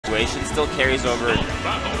situation still carries over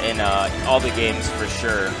in all the games for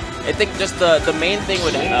sure. I think just the main thing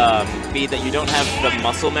would be that you don't have the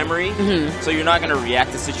muscle memory, so you're not going to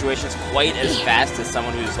react to situations quite as fast as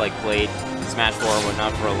someone who's like played Smash 4 or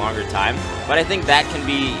whatnot for a longer time. But I think that can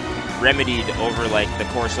be remedied over like the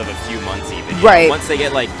course of a few months even. Right. Once they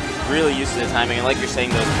get like really used to the timing, and like you're saying,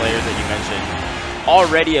 those players that you mentioned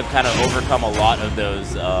already have kind of overcome a lot of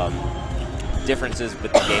those differences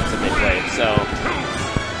with the games that they played. So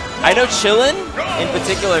I know Chillin in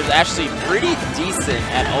particular is actually pretty decent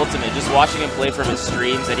at Ultimate. Just watching him play from his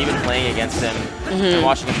streams and even playing against him and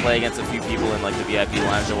watching him play against a few people in like the VIP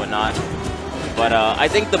lounge and whatnot. But I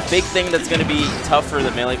think the big thing that's going to be tough for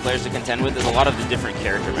the Melee players to contend with is a lot of the different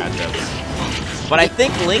character matchups. But I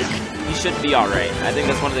think Link, he should be alright. I think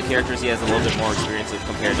that's one of the characters he has a little bit more experience with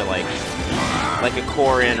compared to like a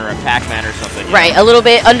Corrin or a Pac-Man or something. Right, a little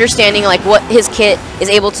bit understanding like what his kit is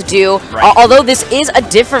able to do. Right. Although this is a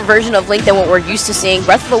different version of Link than what we're used to seeing.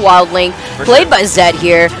 Breath of the Wild Link, played by Zed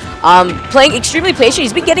here. Playing extremely patient.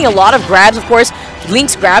 He's been getting a lot of grabs, of course.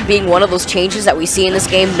 Link's grab being one of those changes that we see in this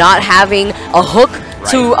game, not having a hook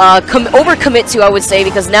to overcommit to, I would say,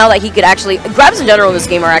 because now that he could actually... Grabs in general in this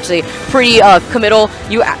game are actually pretty committal.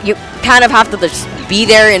 You kind of have to just be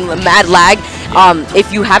there in mad lag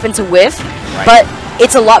if you happen to whiff. Right. But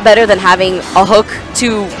it's a lot better than having a hook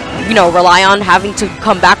to, you know, rely on, having to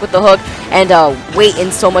come back with the hook and wait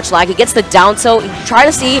in so much lag. He gets the down tilt. Try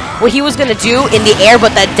to see what he was going to do in the air,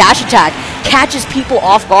 but that dash attack catches people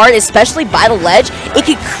off guard, especially by the ledge. It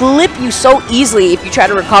could clip you so easily if you try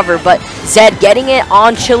to recover, but Zed getting it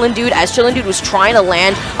on Chillindude as Chillindude was trying to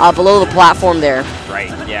land below the platform there. Right,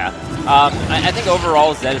 yeah. I think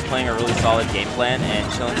overall Zed is playing a really solid game plan,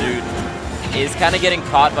 and Chillindude is kind of getting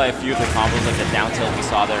caught by a few of the combos, like the down tilt we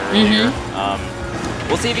saw there earlier.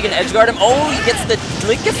 We'll see if he can edge guard him. Oh, Link gets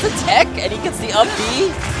the tech, and he gets the up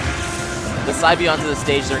B. The side B onto the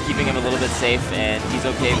stage, they're keeping him a little bit safe, and he's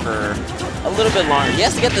okay for a little bit longer. He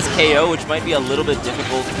has to get this KO, which might be a little bit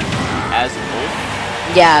difficult as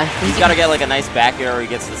Wolf. Yeah. He's got to get like a nice back air or he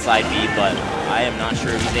gets the side B, but I am not sure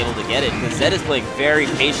if he's able to get it, because Zed is playing very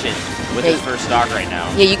patient with his first stock right now.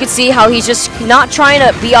 Yeah, you can see how he's just not trying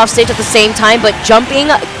to be off stage at the same time, but jumping.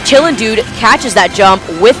 Chillindude catches that jump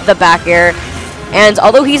with the back air. And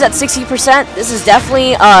although he's at 60%, this is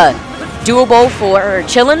definitely doable for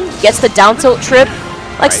Chillin. Gets the down tilt trip.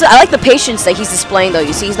 I like the patience that he's displaying, though.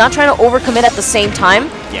 You see, he's not trying to overcommit at the same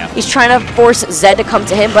time. Yeah. He's trying to force Zed to come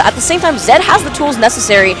to him, but at the same time, Zed has the tools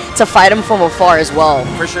necessary to fight him from afar as well.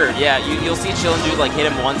 For sure, yeah. You'll see Chillindude like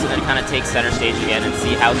hit him once and then kind of take center stage again and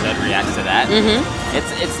see how Zed reacts to that.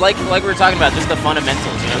 It's like we were talking about, just the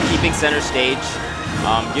fundamentals. You know, keeping center stage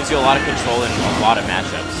gives you a lot of control in a lot of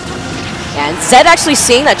matchups. And Zed actually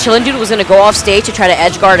seeing that Chillindude was going to go off stage to try to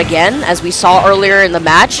edge guard again, as we saw earlier in the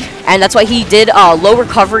match, and that's why he did low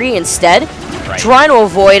recovery instead, trying to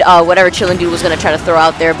avoid whatever Chillindude was going to try to throw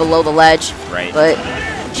out there below the ledge. But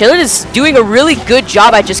Chillindude is doing a really good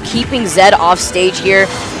job at just keeping Zed off stage here,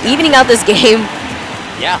 evening out this game.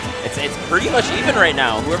 Yeah, it's pretty much even right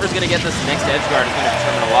now. Whoever's going to get this next edge guard is going to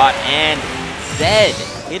determine a lot, and Zed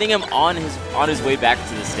hitting him on his way back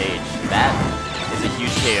to the stage. That is a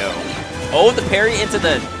huge KO. Oh, the parry into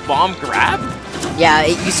the bomb grab? Yeah,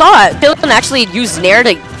 you saw it. Chillin actually used Nair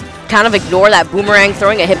to kind of ignore that boomerang,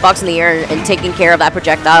 throwing a hitbox in the air and taking care of that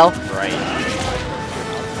projectile. Right.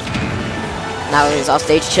 Now he's off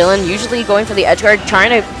stage. Chillin usually going for the edge guard,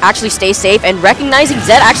 trying to actually stay safe, and recognizing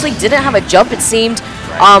Zed actually didn't have a jump, it seemed.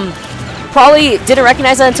 Probably didn't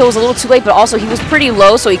recognize that until it was a little too late, but also he was pretty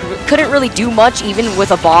low, so he couldn't really do much even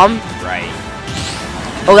with a bomb. Right.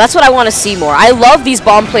 Oh, that's what I want to see more. I love these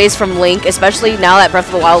bomb plays from Link, especially now that Breath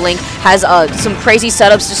of the Wild Link has some crazy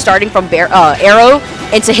setups, just starting from arrow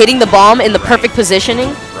into hitting the bomb in the perfect positioning.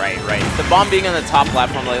 Right. The bomb being on the top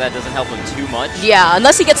platform like that doesn't help him too much. Yeah,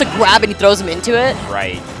 unless he gets a grab and he throws him into it.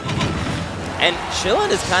 Right. And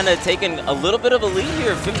Chillin is kind of taking a little bit of a lead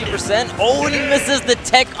here, 50%. Oh, and he misses the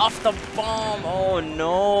tech off the bomb. Oh,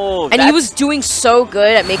 no. And he was doing so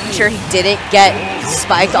good at making sure he didn't get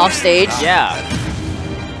spiked off stage. Yeah.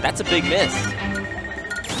 That's a big miss.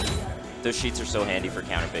 Those sheets are so handy for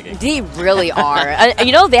counter picking. They really are. And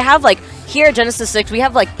you know, they have like, here at Genesis 6, we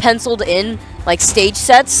have like penciled in like stage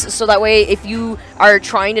sets, so that way if you are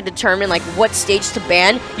trying to determine like what stage to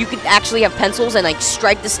ban, you could actually have pencils and like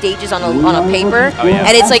strike the stages on a paper. Oh, yeah.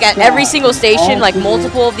 And it's like at every single station, like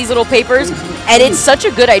multiple of these little papers, and it's such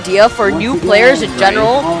a good idea for new players in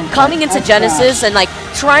general coming into Genesis and like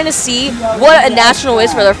trying to see what a national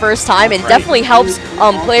is for their first time, and definitely helps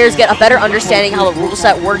players get a better understanding how the rule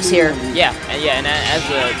set works here. Yeah, and as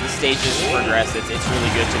the stages progress, it's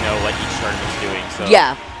really good to know what each tournament's doing. So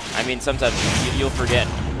yeah. I mean, sometimes you'll forget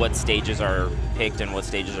what stages are picked and what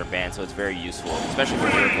stages are banned, so it's very useful, especially for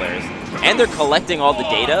newer players. And they're collecting all the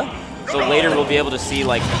data, so later we'll be able to see,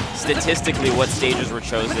 like, statistically what stages were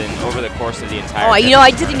chosen over the course of the entire Oh, you know,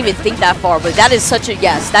 I didn't even think that far, but that is such a,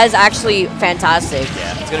 yes, that is actually fantastic.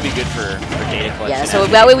 Yeah, it's going to be good for data collection. Yeah, so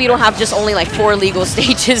that way we don't have just only like 4 legal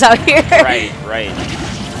stages out here. Right, right.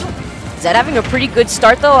 Zed having a pretty good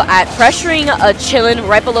start, though, at pressuring Chillin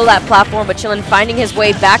right below that platform, but Chillin finding his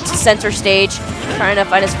way back to center stage, trying to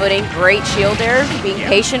find his footing. Great shield there, being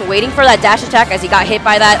patient, waiting for that dash attack as he got hit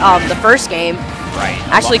by that the first game. Right.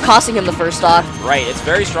 Actually costing him the first stock. Right, it's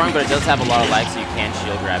very strong, but it does have a lot of lag, so you can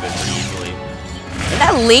shield grab it pretty easily. And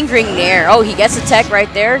that lingering nair. Oh, he gets the tech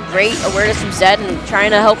right there. Great awareness from Zed and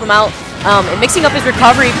trying to help him out and mixing up his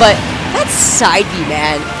recovery, but that side B,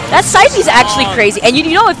 man. That side B is actually crazy. And you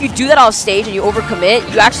know, if you do that off stage and you overcommit,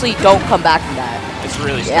 you actually don't come back from that. It's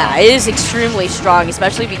really strong. Yeah, it is extremely strong,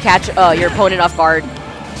 especially if you catch your opponent off guard.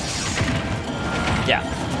 Yeah.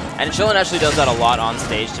 And Chillin actually does that a lot on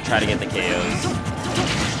stage to try to get the KOs.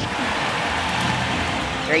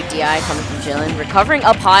 Great DI coming from Chillin. Recovering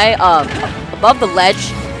up high, above the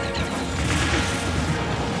ledge.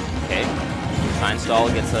 Okay. Time stall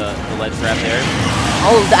gets the ledge grab there.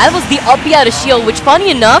 Oh, that was the up B out of shield, which funny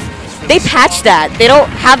enough, they patched that. They don't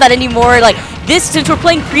have that anymore. Like this, since we're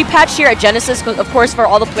playing pre-patch here at Genesis, of course, for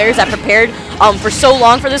all the players that prepared for so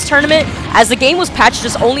long for this tournament, as the game was patched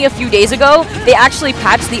just only a few days ago, they actually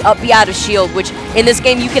patched the up B out of shield, which in this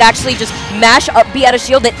game you could actually just mash up B out of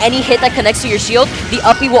shield, and any hit that connects to your shield, the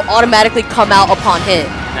up B will automatically come out upon hit.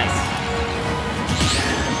 Nice.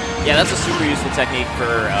 Yeah, that's a super useful technique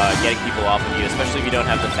for getting people off of you, especially if you don't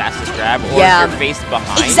have the fastest grab or if you're faced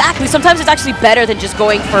behind. Exactly. Sometimes it's actually better than just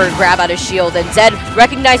going for a grab out of shield. And Zed,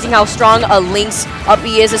 recognizing how strong a Link's up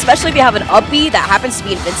B is, especially if you have an up B that happens to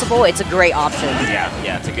be invincible, it's a great option. Yeah,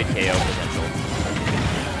 it's a good KO potential.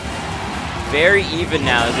 Very even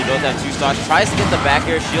now as they both have 2 stocks. Tries to get the back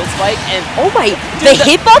air shield spike, and oh my, the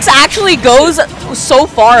hitbox actually goes so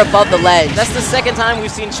far above the ledge. That's the second time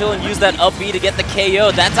we've seen Chillin use that up B to get the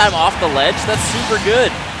KO, that time off the ledge. That's super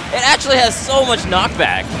good. It actually has so much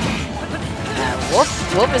knockback.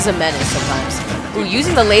 Wolf is a menace sometimes. Ooh,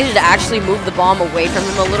 using the laser to actually move the bomb away from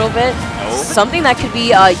him a little bit. Oh. Something that could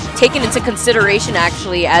be taken into consideration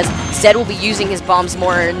actually, as Zed will be using his bombs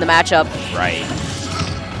more in the matchup. Right.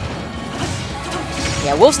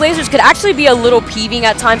 Yeah, Wolf's lasers could actually be a little peeving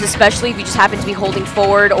at times, especially if you just happen to be holding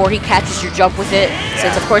forward or he catches your jump with it. Yeah.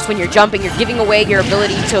 Since, of course, when you're jumping, you're giving away your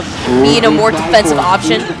ability to be in a more defensive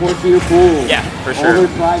option. Yeah, for sure.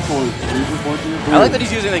 I like that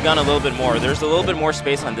he's using the gun a little bit more. There's a little bit more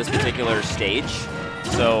space on this particular stage.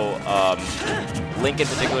 So, Link in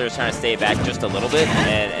particular is trying to stay back just a little bit,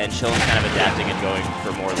 and Chillin's kind of adapting and going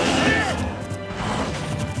for more lasers.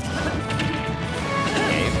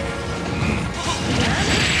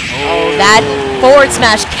 Oh, that forward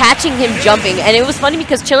smash catching him jumping. And it was funny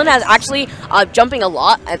because Chillin has actually jumping a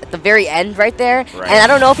lot at the very end right there. Right. And I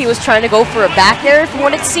don't know if he was trying to go for a back air from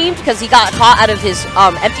what it seemed, because he got caught out of his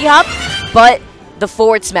empty hop. But the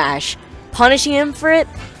forward smash, punishing him for it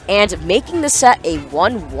and making the set a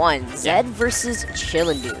 1-1. Zed versus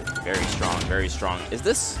Chillindude. Very strong, very strong. Is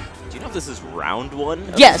this... Do you know if this is round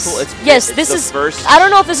 1? Yes. Yes, this is first. I don't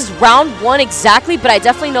know if this is round 1 exactly, but I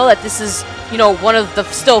definitely know that this is, you know, one of the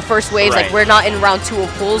still first waves. Right. Like, we're not in round 2 of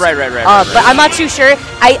pools. Right. But I'm not too sure.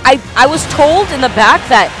 I was told in the back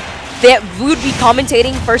that we would be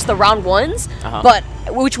commentating first the round 1s, but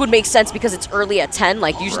which would make sense because it's early at 10.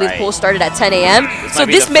 Like, usually the pools started at 10 a.m. So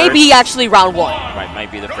this may be actually round 1. Right, might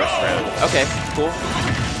be the first round. Okay, cool.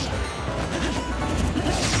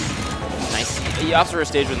 He opts for a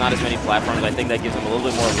stage with not as many platforms. I think that gives him a little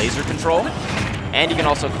bit more laser control. And you can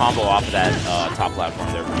also combo off of that top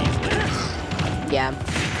platform there pretty easily. Yeah.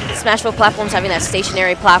 Smashville platforms having that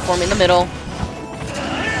stationary platform in the middle.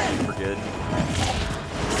 Super good.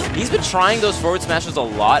 He's been trying those forward smashes a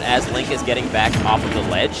lot as Link is getting back off of the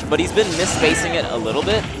ledge, but he's been misspacing it a little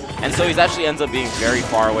bit. And so he actually ends up being very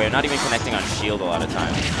far away and not even connecting on shield a lot of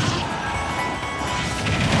times.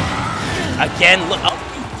 Again, look. Oh.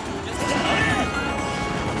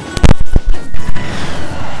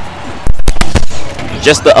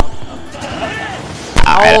 Just the... Oh,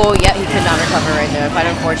 yeah, he could not recover right there. Quite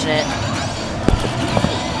unfortunate.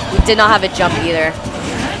 He did not have a jump either.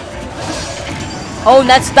 Oh, and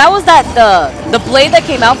that was the blade that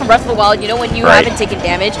came out from Breath of the Wild. You know, when you haven't taken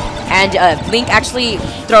damage and Link actually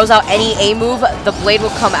throws out any A move, the blade will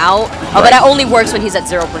come out. But that only works when he's at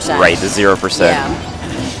 0%. Right, the 0%. Yeah.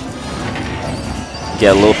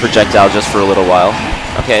 Get a little projectile just for a little while.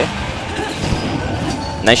 Okay.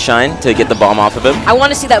 Nice shine to get the bomb off of him. I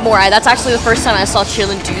want to see that more. That's actually the first time I saw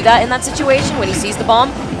Chillin do that in that situation when he sees the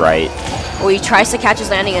bomb. Right. Or he tries to catch his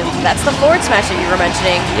landing, and that's the forward smash that you were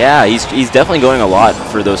mentioning. Yeah, he's definitely going a lot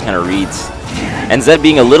for those kind of reads. And Zed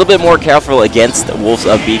being a little bit more careful against Wolf's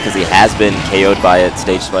up B because he has been KO'd by it,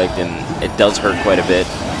 stage spiked, and it does hurt quite a bit.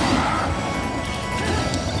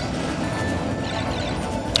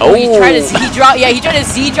 Oh, he tried to Z-drop. Yeah, he tried to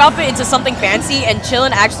Z-drop it into something fancy, and Chillin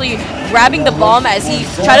actually grabbing the bomb as he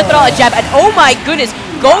tried to throw out a jab. And oh my goodness,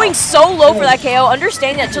 going so low for that KO.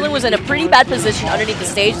 Understanding that Chillin was in a pretty bad position underneath the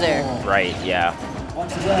stage there. Right, yeah.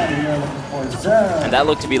 And that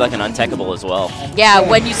looked to be like an untechable as well. Yeah,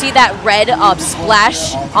 when you see that red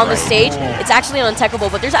splash on the stage, it's actually an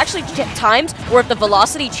untechable, but there's actually times where if the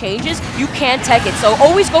velocity changes, you can tech it. So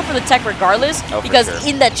always go for the tech regardless, because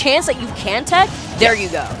in the chance that you can tech, there you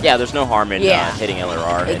go. Yeah, there's no harm in hitting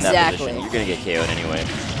LRR in that position. You're going to get KO'd anyway.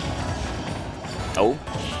 Oh,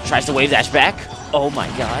 tries to wave dash back. Oh my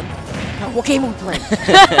god. What game are we playing?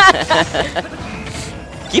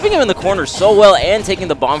 Keeping him in the corner so well and taking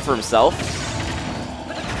the bomb for himself.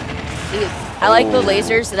 I like the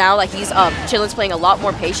lasers now. Like Chillin's playing a lot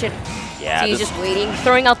more patient. Yeah. So he's just waiting,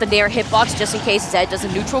 throwing out the Nair hitbox just in case Zed does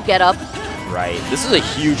a neutral get up. Right. This is a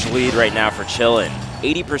huge lead right now for Chillin.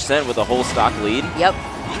 80% with a whole stock lead. Yep.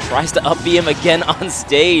 Tries to up B him again on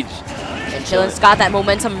stage. And Chillin's got that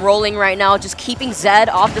momentum rolling right now, just keeping Zed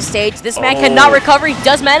off the stage. This man cannot recover. He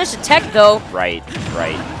does manage to tech, though. Right,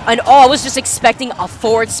 right. And I was just expecting a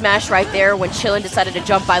forward smash right there when Chillin decided to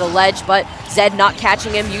jump by the ledge, but Zed not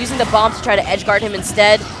catching him, using the bomb to try to edge guard him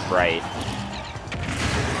instead. Right.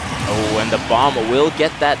 Oh, and the bomb will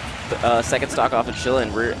get that second stock off of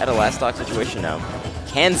Chillin. We're at a last stock situation now.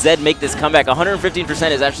 Can Zed make this comeback?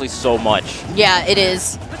 115% is actually so much. Yeah, it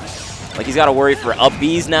is. Like, he's got to worry for up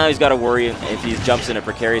Bs now. He's got to worry if he jumps in a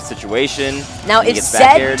precarious situation. Now, if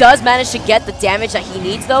Zed does manage to get the damage that he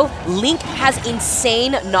needs, though, Link has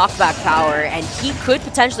insane knockback power, and he could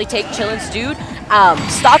potentially take Chillin's dude.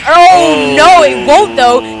 Stock. Oh, no, it won't,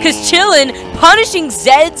 though, because Chillin punishing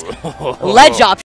Zed's ledge option.